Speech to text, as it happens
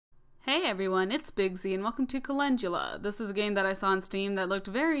everyone, it's Big Z and welcome to Calendula. This is a game that I saw on Steam that looked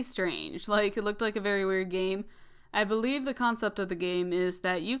very strange. Like, it looked like a very weird game. I believe the concept of the game is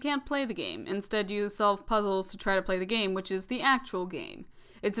that you can't play the game. Instead, you solve puzzles to try to play the game, which is the actual game.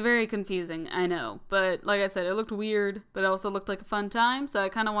 It's very confusing, I know. But like I said, it looked weird, but it also looked like a fun time, so I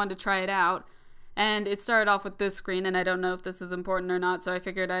kind of wanted to try it out. And it started off with this screen, and I don't know if this is important or not, so I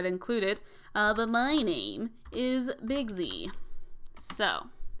figured I'd include it. But my name is Big Z. So,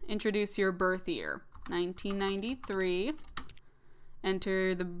 introduce your birth year. 1993.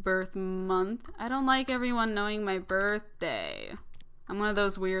 Enter the birth month. I don't like everyone knowing my birthday. I'm one of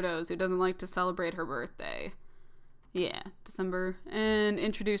those weirdos who doesn't like to celebrate her birthday. Yeah, December. And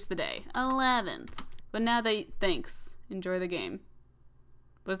introduce the day. 11th. But now thanks. Enjoy the game.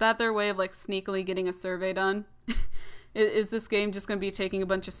 Was that their way of like sneakily getting a survey done? Is this game just gonna be taking a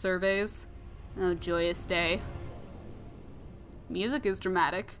bunch of surveys? Oh, joyous day. Music is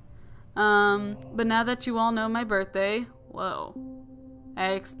dramatic. But now that you all know my birthday, whoa.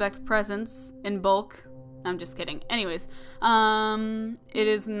 I expect presents in bulk. I'm just kidding. Anyways, it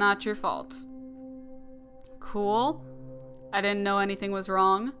is not your fault. Cool. I didn't know anything was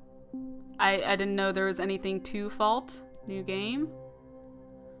wrong. I didn't know there was anything to fault. New game.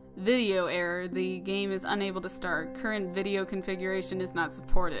 Video error. The game is unable to start. Current video configuration is not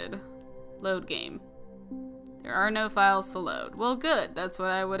supported. Load game. There are no files to load. Well, good. That's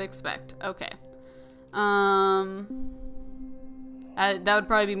what I would expect. Okay. That would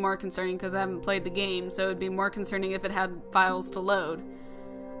probably be more concerning because I haven't played the game, so it would be more concerning if it had files to load.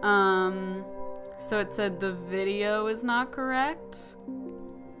 So it said the video is not correct.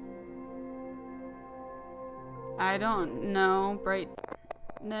 I don't know.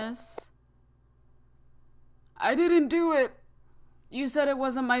 Brightness. I didn't do it! You said it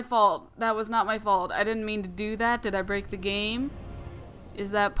wasn't my fault. That was not my fault. I didn't mean to do that. Did I break the game?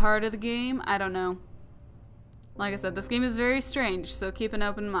 Is that part of the game? I don't know. Like I said, this game is very strange, so keep an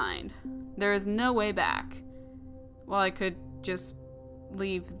open mind. There is no way back. Well, I could just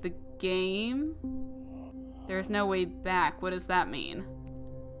leave the game. There is no way back. What does that mean?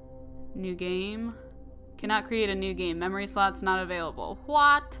 New game? Cannot create a new game. Memory slots not available.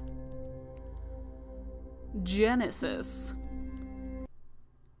 What? Genesis.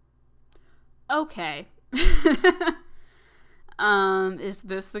 Okay. Is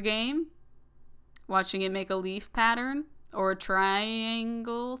this the game? Watching it make a leaf pattern? Or a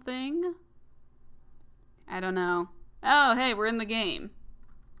triangle thing? I don't know. Oh, hey, we're in the game.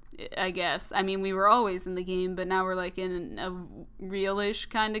 I guess. I mean, we were always in the game, but now we're like in a real-ish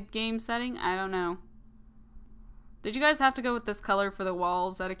kind of game setting? I don't know. Did you guys have to go with this color for the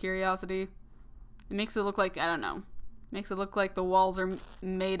walls out of curiosity? It makes it look like, I don't know. Makes it look like the walls are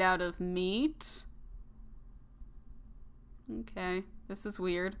made out of meat. Okay, this is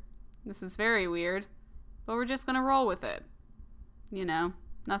weird. This is very weird. But we're just gonna roll with it. You know,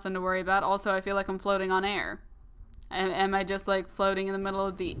 nothing to worry about. Also, I feel like I'm floating on air. Am I just like floating in the middle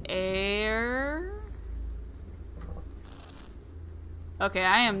of the air? Okay,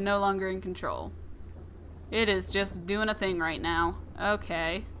 I am no longer in control. It is just doing a thing right now.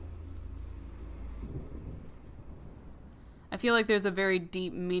 Okay. I feel like there's a very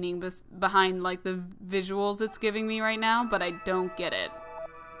deep meaning behind like the visuals it's giving me right now, but I don't get it.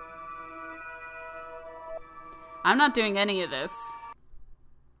 I'm not doing any of this.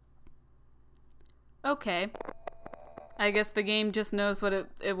 Okay. I guess the game just knows what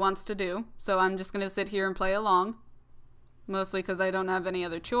it wants to do, so I'm just gonna sit here and play along. Mostly because I don't have any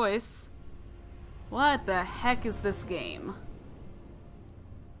other choice. What the heck is this game?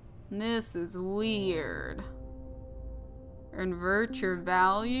 This is weird. Invert your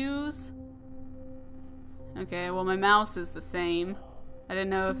values? Okay, well my mouse is the same. I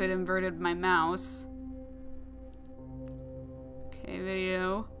didn't know if it inverted my mouse. Okay,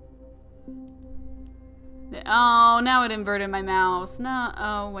 video. Oh, now it inverted my mouse. No,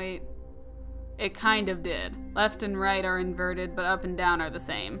 oh wait. It kind of did. Left and right are inverted, but up and down are the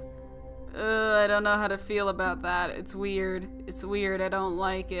same. I don't know how to feel about that. It's weird. It's weird. I don't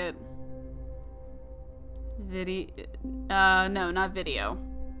like it. Video. No, not video.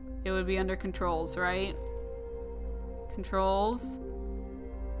 It would be under controls, right? Controls.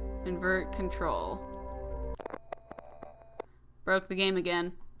 Invert control. Broke the game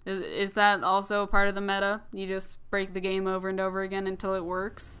again. Is that also a part of the meta? You just break the game over and over again until it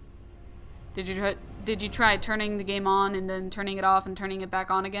works? Did you try turning the game on and then turning it off and turning it back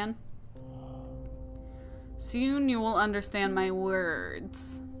on again? Soon you will understand my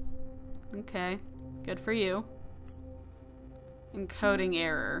words. Okay. Good for you. Encoding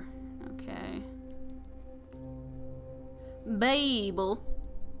error. Okay. Babel.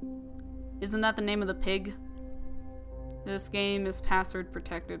 Isn't that the name of the pig? This game is password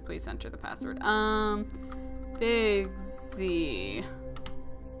protected. Please enter the password. Big Z.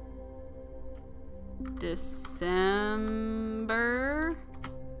 December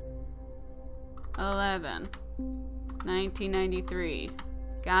 11, 1993.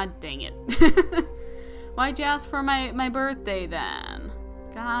 God dang it. Why'd you ask for my birthday then?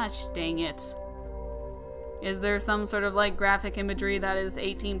 Gosh dang it. Is there some sort of like graphic imagery that is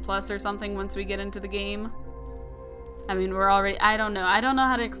 18 plus or something once we get into the game? I mean, we're already, I don't know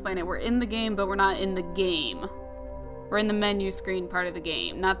how to explain it. We're in the game, but we're not in the game. We're in the menu screen part of the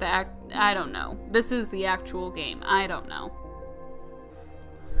game, not the I don't know. This is the actual game. I don't know.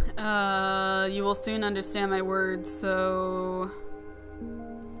 You will soon understand my words, so...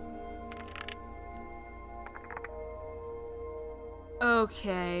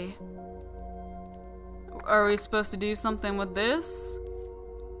 Okay. Are we supposed to do something with this?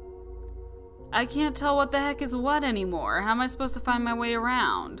 I can't tell what the heck is what anymore. How am I supposed to find my way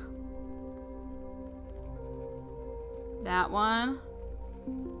around? That one.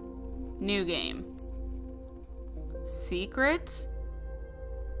 New game. Secret?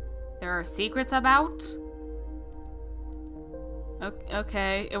 There are secrets about?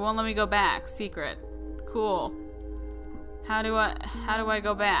 Okay, it won't let me go back. Secret. Cool. How do I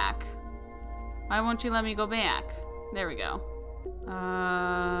go back? Why won't you let me go back? There we go.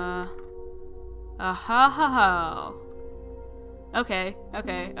 Okay,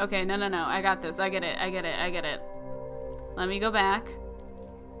 no. I got this. I get it. Let me go back.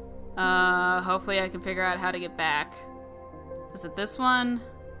 Hopefully I can figure out how to get back. Is it this one?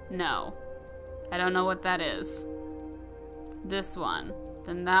 No. I don't know what that is. This one.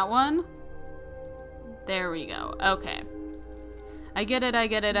 Then that one? There we go. Okay. I get it.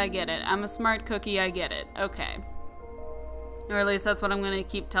 I'm a smart cookie, I get it. Okay. Or at least that's what I'm gonna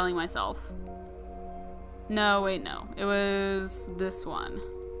keep telling myself. No, wait, no. It was this one.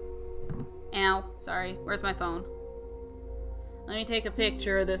 Ow. Sorry. Where's my phone? Let me take a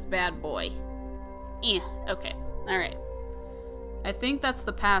picture of this bad boy. Okay. Alright. I think that's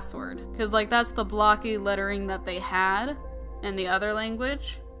the password. Because, like, that's the blocky lettering that they had in the other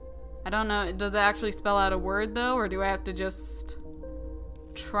language. I don't know. Does it actually spell out a word, though? Or do I have to just...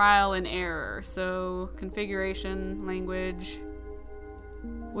 trial and error? So, configuration, language...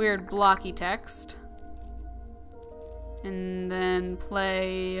 weird blocky text. And then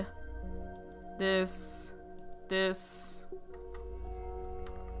play... this...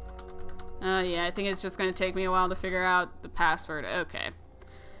 yeah, I think it's just gonna take me a while to figure out the password. Okay.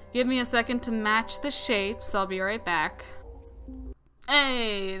 Give me a second to match the shapes. I'll be right back.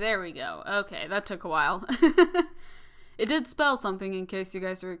 Hey, there we go. Okay, that took a while. It did spell something, in case you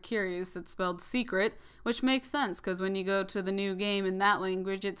guys were curious. It spelled secret, which makes sense, because when you go to the new game in that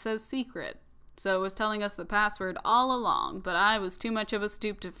language, it says secret. So it was telling us the password all along, but I was too much of a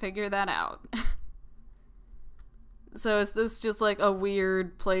stoop to figure that out. So is this just like a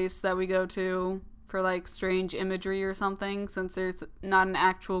weird place that we go to for like strange imagery or something, since there's not an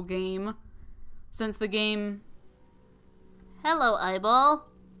actual game? Since the game... Hello, eyeball.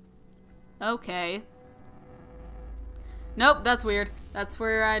 Okay. Nope, that's weird. That's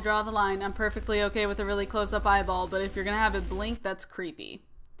where I draw the line. I'm perfectly okay with a really close-up eyeball, but if you're gonna have it blink, that's creepy.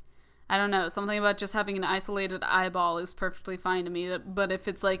 I don't know, something about just having an isolated eyeball is perfectly fine to me, but if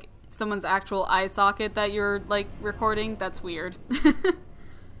it's like someone's actual eye socket that you're like recording, that's weird.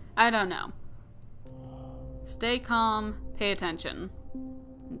 I don't know. Stay calm, pay attention.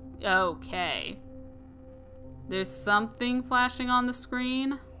 Okay. There's something flashing on the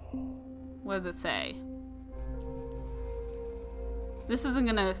screen. What does it say? This isn't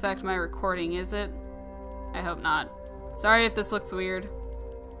gonna affect my recording, is it? I hope not. Sorry if this looks weird.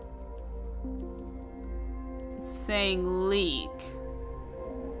 It's saying leak.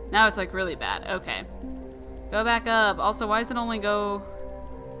 Now it's like really bad. Okay. Go back up. Also, why does it only go...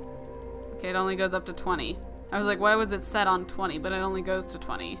 Okay, it only goes up to 20. I was like, why was it set on 20? But it only goes to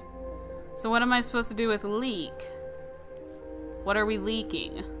 20. So what am I supposed to do with leak? What are we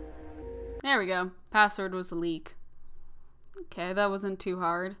leaking? There we go. Password was leak. Okay, that wasn't too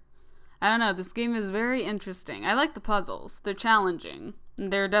hard. I don't know. This game is very interesting. I like the puzzles. They're challenging.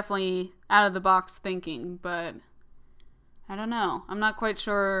 They're definitely out of the box thinking, but... I don't know. I'm not quite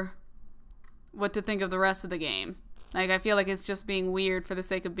sure what to think of the rest of the game. Like, I feel like it's just being weird for the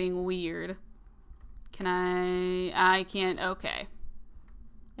sake of being weird. Can I can't, okay.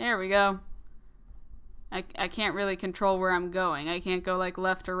 There we go. I can't really control where I'm going. I can't go like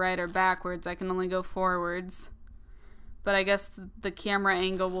left or right or backwards. I can only go forwards. But I guess the camera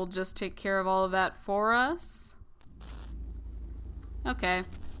angle will just take care of all of that for us. Okay.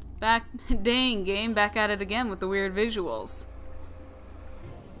 Dang, game, back at it again with the weird visuals.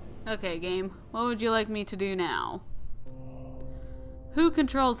 Okay, game, what would you like me to do now? Who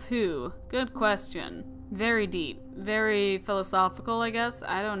controls who? Good question. Very deep. Very philosophical, I guess.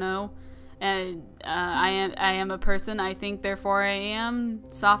 I don't know. And I am a person, I think, therefore I am.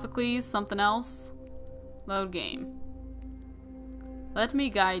 Sophocles, something else. Load game. Let me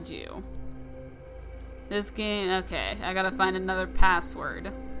guide you. This game, okay, I gotta find another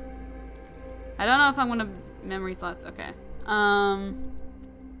password. I don't know if I'm gonna memory slots, okay. I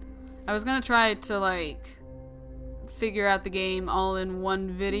was gonna try to like figure out the game all in one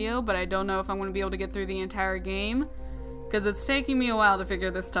video, but I don't know if I'm gonna be able to get through the entire game because it's taking me a while to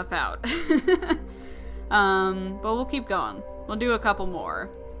figure this stuff out. But we'll keep going. We'll do a couple more.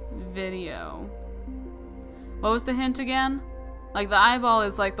 Video. What was the hint again? Like the eyeball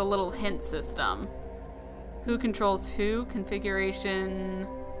is like the little hint system. Who controls who? Configuration,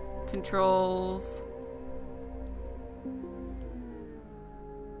 controls.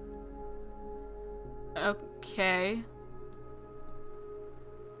 Okay.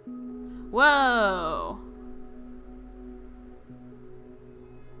 Whoa!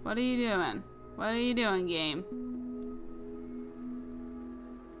 What are you doing? What are you doing, game?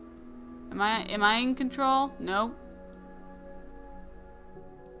 Am I in control? Nope.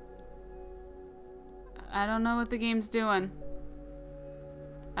 I don't know what the game's doing.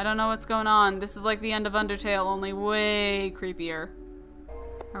 I don't know what's going on. This is like the end of Undertale, only way creepier.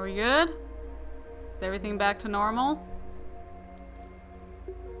 Are we good? Is everything back to normal?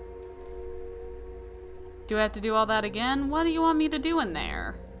 Do I have to do all that again? What do you want me to do in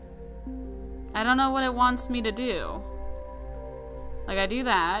there? I don't know what it wants me to do. Like, I do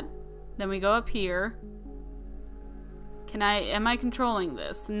that. Then we go up here. Am I controlling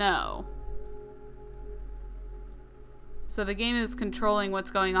this? No. So the game is controlling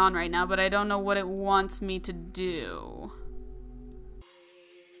what's going on right now, but I don't know what it wants me to do.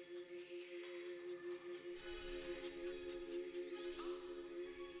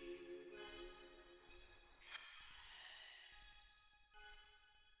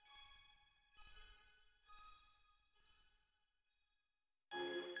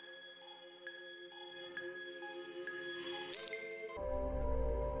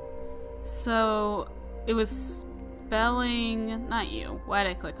 So it was spelling, not you. Why'd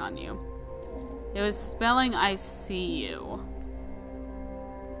I click on you? It was spelling I see you.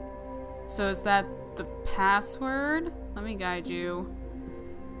 So is that the password? Let me guide you.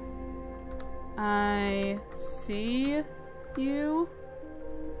 I see you.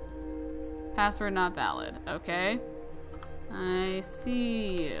 Password not valid. Okay. I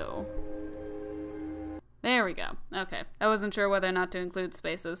see you. There we go. Okay. I wasn't sure whether or not to include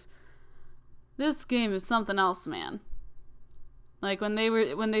spaces. This game is something else, man. Like when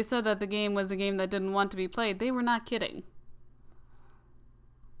they said that the game was a game that didn't want to be played, they were not kidding.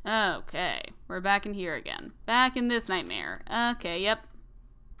 Okay, we're back in here again. Back in this nightmare. Okay, yep.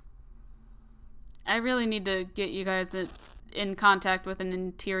 I really need to get you guys in contact with an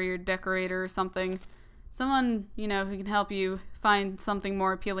interior decorator or something. Someone, you know, who can help you find something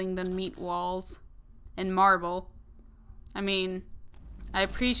more appealing than meat walls and marble. I mean, I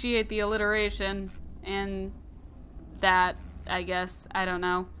appreciate the alliteration and that, I guess. I don't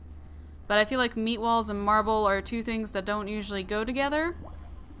know. But I feel like meat walls and marble are two things that don't usually go together.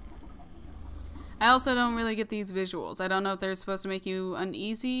 I also don't really get these visuals. I don't know if they're supposed to make you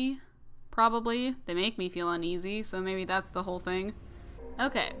uneasy. Probably. They make me feel uneasy, so maybe that's the whole thing.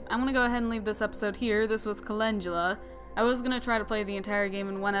 Okay, I'm gonna go ahead and leave this episode here. This was Calendula. I was gonna try to play the entire game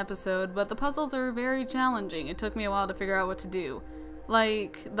in one episode, but the puzzles are very challenging. It took me a while to figure out what to do.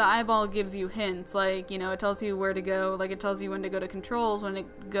 Like, the eyeball gives you hints, like, you know, it tells you where to go, like it tells you when to go to controls, when to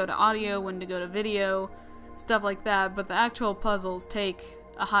go to audio, when to go to video, stuff like that, but the actual puzzles take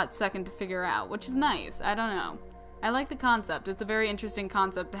a hot second to figure out, which is nice. I don't know. I like the concept. It's a very interesting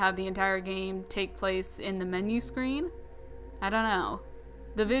concept to have the entire game take place in the menu screen. I don't know.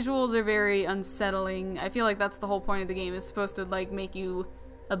 The visuals are very unsettling. I feel like that's the whole point of the game. It's supposed to, like, make you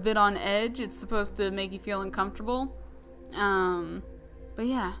a bit on edge. It's supposed to make you feel uncomfortable. But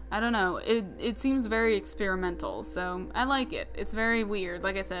yeah, I don't know. It seems very experimental, so I like it. It's very weird.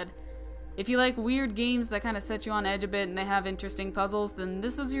 Like I said, if you like weird games that kind of set you on edge a bit and they have interesting puzzles, then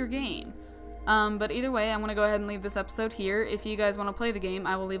this is your game. But either way, I'm going to go ahead and leave this episode here. If you guys want to play the game,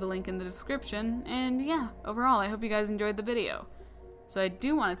 I will leave a link in the description. And yeah, overall, I hope you guys enjoyed the video. So I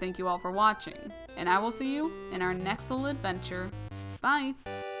do want to thank you all for watching, and I will see you in our next little adventure.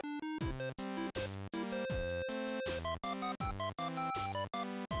 Bye!